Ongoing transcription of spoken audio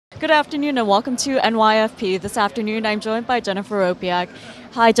Good afternoon and welcome to NYFP. This afternoon I'm joined by Jennifer Ropiak.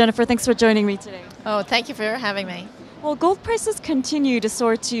 Hi Jennifer, thanks for joining me today. Oh, thank you for having me. Well, gold prices continue to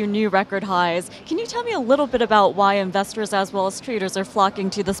soar to new record highs. Can you tell me a little bit about why investors as well as traders are flocking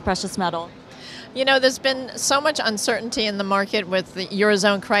to this precious metal? You know, there's been so much uncertainty in the market with the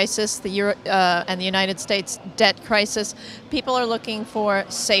Eurozone crisis, and the United States debt crisis. People are looking for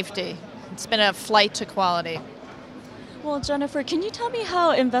safety. It's been a flight to quality. Well, Jennifer, can you tell me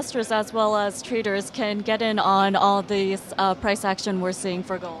how investors as well as traders can get in on all these price action we're seeing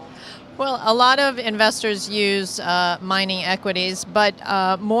for gold? Well, a lot of investors use mining equities, but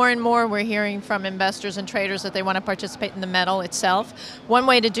more and more we're hearing from investors and traders that they want to participate in the metal itself. One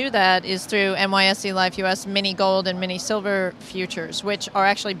way to do that is through NYSE Liffe US mini gold and mini silver futures, which are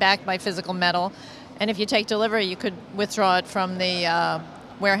actually backed by physical metal. And if you take delivery, you could withdraw it from the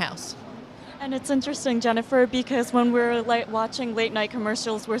warehouse. And it's interesting, Jennifer, because when we're watching late night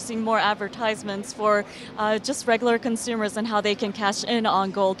commercials, we're seeing more advertisements for just regular consumers and how they can cash in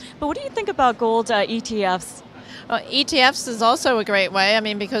on gold. But what do you think about gold ETFs? ETFs is also a great way,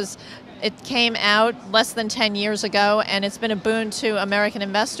 because it came out less than 10 years ago, and it's been a boon to American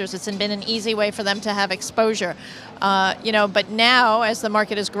investors. It's been an easy way for them to have exposure. But now, as the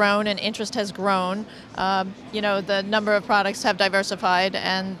market has grown and interest has grown, the number of products have diversified,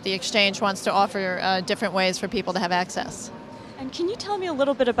 and the exchange wants to offer different ways for people to have access. And can you tell me a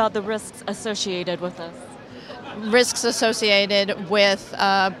little bit about the risks associated with this? Risks associated with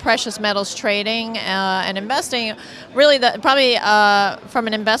precious metals trading and investing. Really, probably from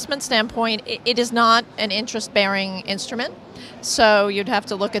an investment standpoint, it is not an interest-bearing instrument. So you'd have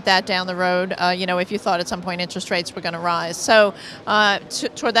to look at that down the road, if you thought at some point interest rates were going to rise. So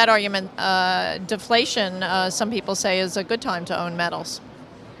toward that argument, deflation, some people say, is a good time to own metals.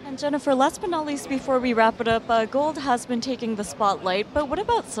 And Jennifer, last but not least, before we wrap it up, gold has been taking the spotlight, but what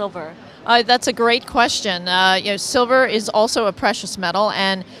about silver? That's a great question. Silver is also a precious metal,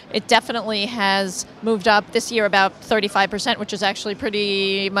 and it definitely has moved up this year about 35%, which is actually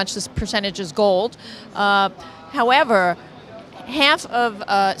pretty much this percentage as gold. However, half of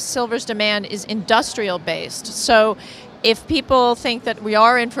silver's demand is industrial based. So if people think that we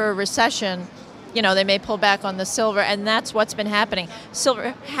are in for a recession, they may pull back on the silver, and that's what's been happening.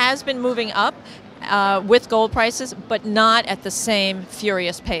 Silver has been moving up with gold prices, but not at the same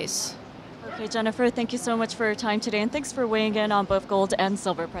furious pace. Okay, Jennifer, thank you so much for your time today, and thanks for weighing in on both gold and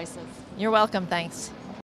silver prices. You're welcome, thanks.